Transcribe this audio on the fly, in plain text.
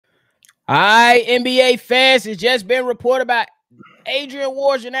All right, NBA fans, it's just been reported by Adrian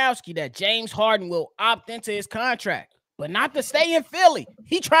Wojnarowski that James Harden will opt into his contract, but not to stay in Philly.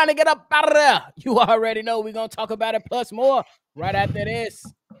 He trying to get up out of there. You already know we're going to talk about it plus more right after this.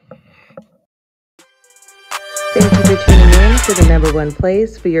 Thank you for tuning in to the #1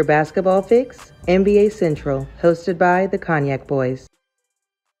 place for your basketball fix, NBA Central, hosted by the Cognac Boys.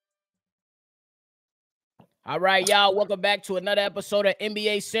 All right, y'all, welcome back to another episode of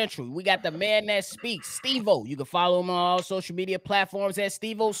NBA Central. We got the man that speaks, Stevo. You can follow him on all social media platforms at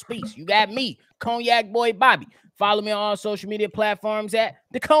Stevo Speaks. You got me, Cognac Boy Bobby. Follow me on all social media platforms at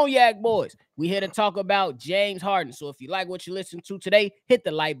the Cognac Boys. We here to talk about James Harden. So if you like what you listen to today, hit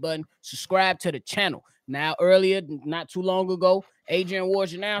the like button, subscribe to the channel. Now, earlier, not too long ago, Adrian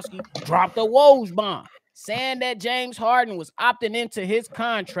Wojnarowski dropped a Woj bomb, saying that James Harden was opting into his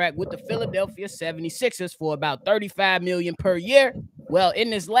contract with the Philadelphia 76ers for about $35 million per year. Well, in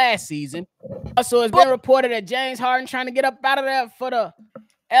this last season. Also, it's been reported that James Harden trying to get up out of there for the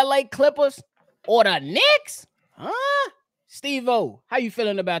LA Clippers or the Knicks. Huh? Steve-O, how you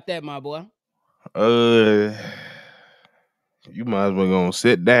feeling about that, my boy? You might as well go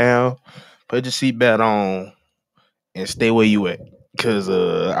sit down, put your seatbelt on, and stay where you at. Because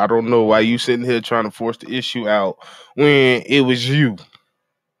I don't know why you sitting here trying to force the issue out when it was you.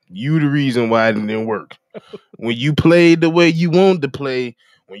 You the reason why it didn't work. When you played the way you wanted to play,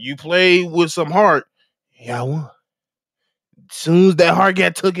 when you played with some heart, y'all won. As soon as that heart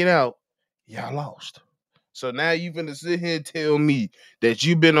got taken out, y'all lost. So now you finna sit here and tell me that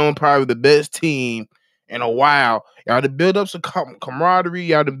you've been on probably the best team in a while. Y'all to build up some camaraderie.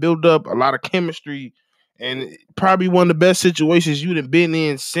 Y'all to build up a lot of chemistry. And probably one of the best situations you've been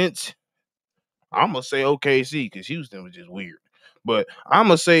in since, I'm going to say OKC, because Houston was just weird. But I'm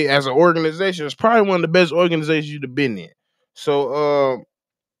going to say as an organization, it's probably one of the best organizations you've been in. So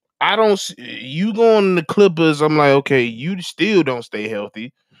I don't see you going to the Clippers. I'm like, okay, you still don't stay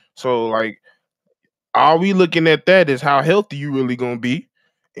healthy. So, like, are we looking at that as how healthy you really going to be?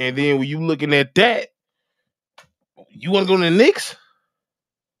 And then when you looking at that, you want to go to the Knicks?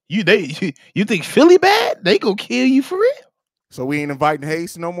 You think Philly bad? They gonna kill you for real. So we ain't inviting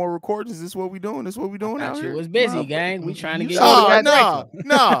Haize no more recordings. This is what we doing. This is what we doing out here. You was busy, gang. We trying to get no.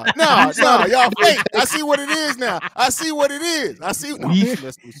 Y'all fake. I see what it is now. I see what it is. I see.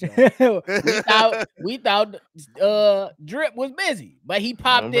 No, we thought Drip was busy, but he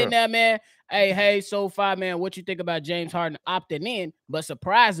popped in there, man. Hey, so far, man, what you think about James Harden opting in? But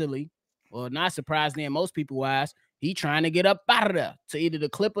surprisingly, well, not surprisingly, and most people wise, he trying to get up out of there to either the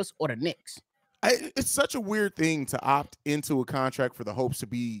Clippers or the Knicks. It's such a weird thing to opt into a contract for the hopes to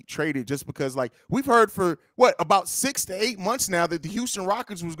be traded, just because, like, we've heard for about 6 to 8 months now that the Houston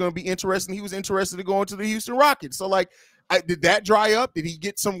Rockets was going to be interested. And he was interested in going to the Houston Rockets. So, like, did that dry up? Did he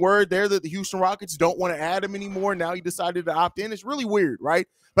get some word there that the Houston Rockets don't want to add him anymore? Now he decided to opt in. It's really weird, right?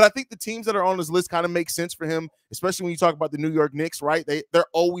 But I think the teams that are on this list kind of make sense for him, especially when you talk about the New York Knicks, right? They're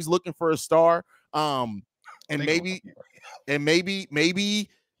always looking for a star. And maybe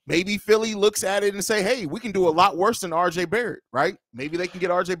Philly looks at it and say, hey, we can do a lot worse than RJ Barrett, right? Maybe they can get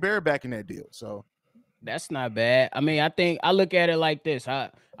RJ Barrett back in that deal. So that's not bad. I mean, I look at it like this.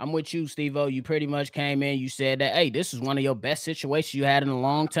 I'm with you, Steve-O. You pretty much came in. You said that, hey, this is one of your best situations you had in a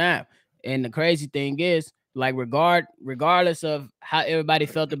long time. And the crazy thing is, like, regardless of how everybody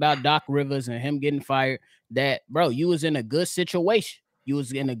felt about Doc Rivers and him getting fired, that, bro, you was in a good situation. You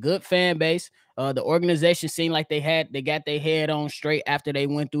was in a good fan base. The organization seemed like they got their head on straight after they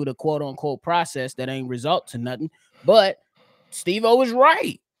went through the quote unquote process that ain't result to nothing. But Steve-O was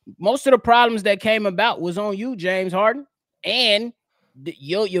right. Most of the problems that came about was on you, James Harden, and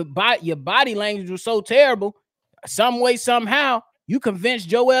your body language was so terrible. Some way, somehow, you convinced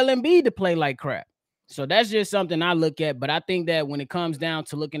Joel Embiid to play like crap. So that's just something I look at. But I think that when it comes down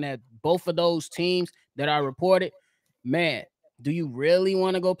to looking at both of those teams that are reported, man, do you really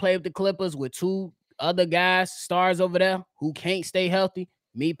want to go play with the Clippers with two other guys, stars over there who can't stay healthy?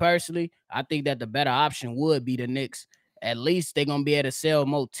 Me personally, I think that the better option would be the Knicks. At least they're going to be able to sell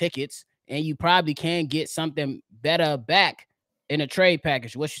more tickets, and you probably can get something better back in a trade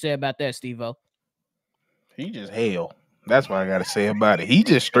package. What you say about that, Steve-O? He just hell. That's what I got to say about it. He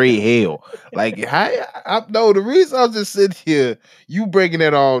just straight hell. Like, I know the reason I was just sitting here, you breaking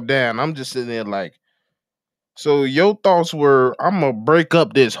that all down, I'm just sitting there like, so your thoughts were, I'm going to break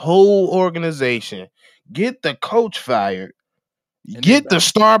up this whole organization, get the coach fired, get the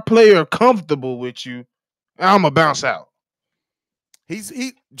star player comfortable with you, and I'm going to bounce out.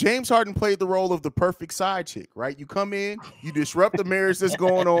 James Harden played the role of the perfect side chick, right? You come in, you disrupt the marriage that's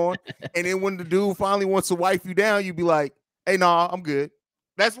going on, and then when the dude finally wants to wife you down, you be like, hey, nah, I'm good.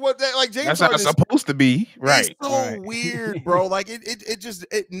 That's what that like James That's how Harden it's supposed to be, right? It's so Right. weird, bro. Like it just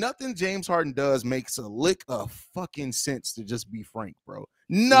nothing James Harden does makes a lick of fucking sense, to just be frank, bro.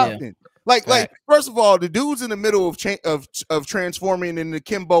 Yeah. Nothing. Like Fact. first of all, the dude's in the middle of transforming into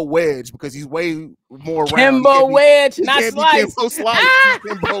Kimbo Wedge because he's way more round. Kimbo Wedge, not can't be Slice. Kimbo Slice,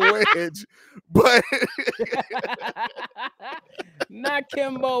 he's Kimbo Wedge. But not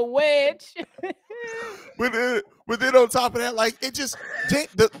Kimbo Wedge. but then on top of that, like it just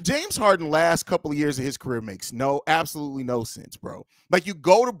the James Harden last couple of years of his career makes absolutely no sense, bro. Like you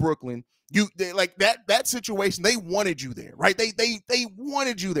go to Brooklyn, like that situation, they wanted you there, right? They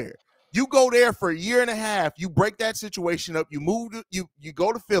wanted you there. You go there for a year and a half, you break that situation up, you move to, you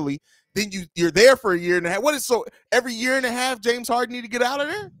go to Philly, then you're there for a year and a half. What is so every year and a half James Harden need to get out of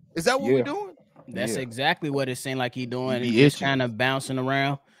there? Is that what we're doing? That's exactly what it seemed like he's doing. He He's just kind of bouncing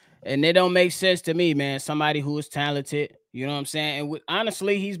around. And it don't make sense to me, man. Somebody who is talented, you know what I'm saying? And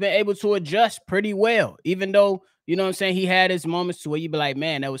honestly, he's been able to adjust pretty well, even though, you know what I'm saying, he had his moments to where you'd be like,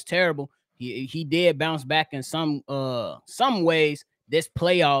 man, that was terrible. He did bounce back in some ways this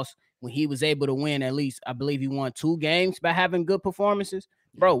playoffs when he was able to win. At least I believe he won 2 games by having good performances.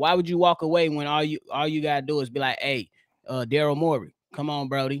 Bro, why would you walk away when all you gotta do is be like, hey, Daryl Morey, come on,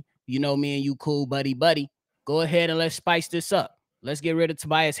 Brody. You know me and you cool, buddy. Go ahead and let's spice this up. Let's get rid of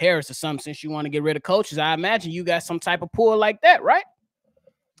Tobias Harris or something, since you want to get rid of coaches. I imagine you got some type of pull like that, right?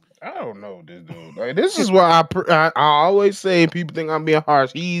 I don't know this dude. Like, this is why I always say, people think I'm being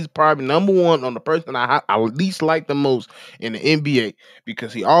harsh. He's probably number one on the person I least like the most in the NBA,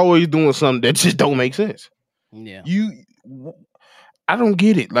 because he always doing something that just don't make sense. Yeah. I don't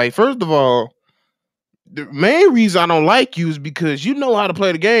get it. Like, first of all, the main reason I don't like you is because you know how to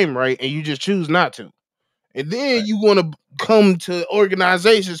play the game, right? And you just choose not to. And then you want to come to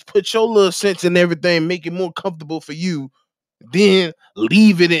organizations, put your little sense in everything, make it more comfortable for you, then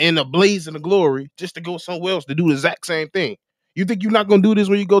leave it in a blaze of glory just to go somewhere else to do the exact same thing. You think you're not going to do this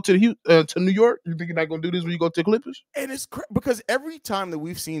when you go to to New York? You think you're not going to do this when you go to the Clippers? And it's because every time that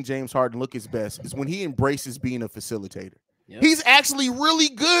we've seen James Harden look his best is when he embraces being a facilitator. Yep. He's actually really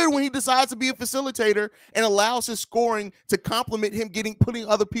good when he decides to be a facilitator and allows his scoring to complement him putting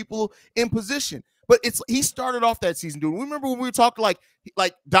other people in position. But he started off that season, dude. Remember when we were talking like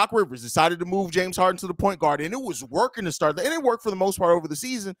Doc Rivers decided to move James Harden to the point guard, and it was working to start. It didn't work for the most part over the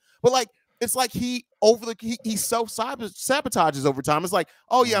season, but like it's like he self-sabotages over time. It's like,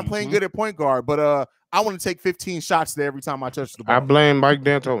 oh yeah, I'm playing good at point guard, but I want to take 15 shots there every time I touch the ball. I blame Mike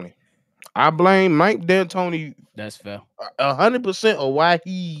D'Antoni. That's fair. 100% of why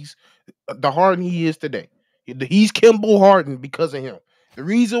he's the Harden he is today. He's Kimbo Harden because of him. The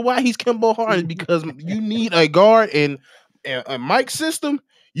reason why he's Kimbo Harden is because you need a guard in Mike's system.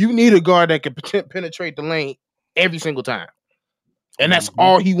 You need a guard that can penetrate the lane every single time. And that's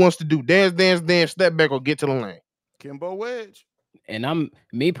all he wants to do. Dance, step back, or get to the lane. Kimbo Wedge. And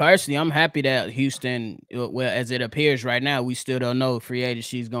me personally, I'm happy that Houston, well, as it appears right now, we still don't know if free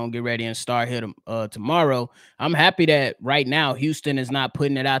agency is going to get ready and start here tomorrow. I'm happy that right now Houston is not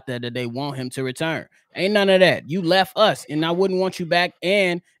putting it out there that they want him to return. Ain't none of that. You left us, and I wouldn't want you back.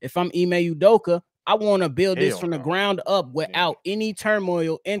 And if I'm Ime Udoka, I want to build this from the ground up without any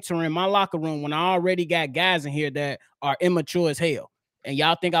turmoil entering my locker room when I already got guys in here that are immature as hell. And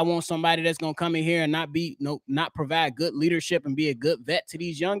y'all think I want somebody that's gonna come in here and not provide good leadership and be a good vet to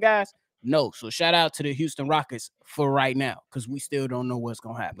these young guys? No. So shout out to the Houston Rockets for right now, because we still don't know what's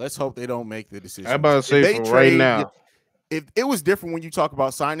gonna happen. Let's hope they don't make the decision. I'm about to say for right now. If it was different when you talk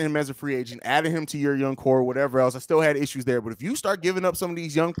about signing him as a free agent, adding him to your young core, whatever else, I still had issues there. But if you start giving up some of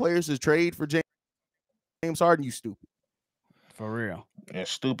these young players to trade for James Harden, you stupid. For real. And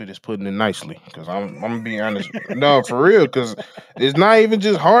stupid is putting it nicely, because I'm gonna be honest. No, for real, because it's not even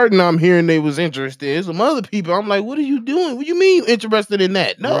just Harden I'm hearing they was interested. It's some other people. I'm like, what are you doing? What do you mean interested in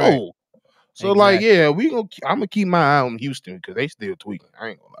that? No. Right. So like, yeah, I'm gonna keep my eye on Houston because they still tweaking. I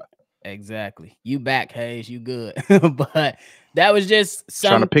ain't gonna lie. Exactly. You back, Haize. You good. But that was just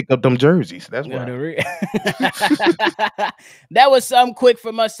trying to pick up them jerseys. That's why. That was something quick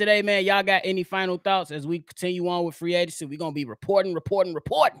from us today, man. Y'all got any final thoughts as we continue on with free agency? We're gonna be reporting.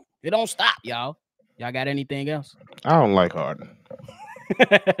 It don't stop, y'all. Y'all got anything else? I don't like Harden.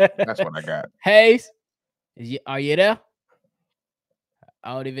 That's what I got. Haize, are you there?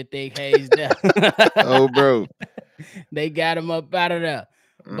 I don't even think Haize there. Oh, bro. They got him up out of there.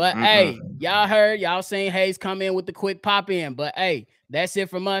 But hey, y'all heard, y'all seen Haize come in with the quick pop in. But hey, that's it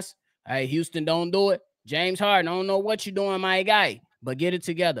from us. Hey, Houston, don't do it. James Harden, I don't know what you're doing, my guy, but get it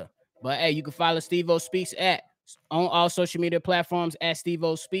together. But hey, you can follow Stevo Speaks on all social media platforms at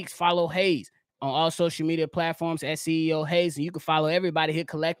Stevo Speaks. Follow Haize on all social media platforms at CEO Haize. And you can follow everybody here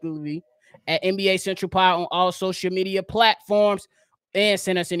collectively at NBA Central Pod on all social media platforms. And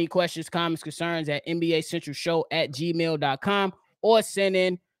send us any questions, comments, concerns at NBACentralShow@gmail.com, or send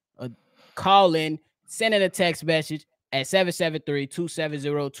in a call in, send in a text message at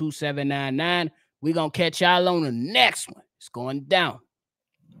 773-270-2799. We're going to catch y'all on the next one. It's going down.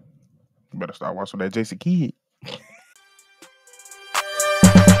 You better start watching that Jason Kidd.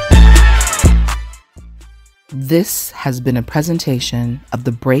 This has been a presentation of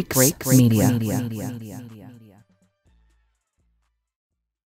the Breaks Media.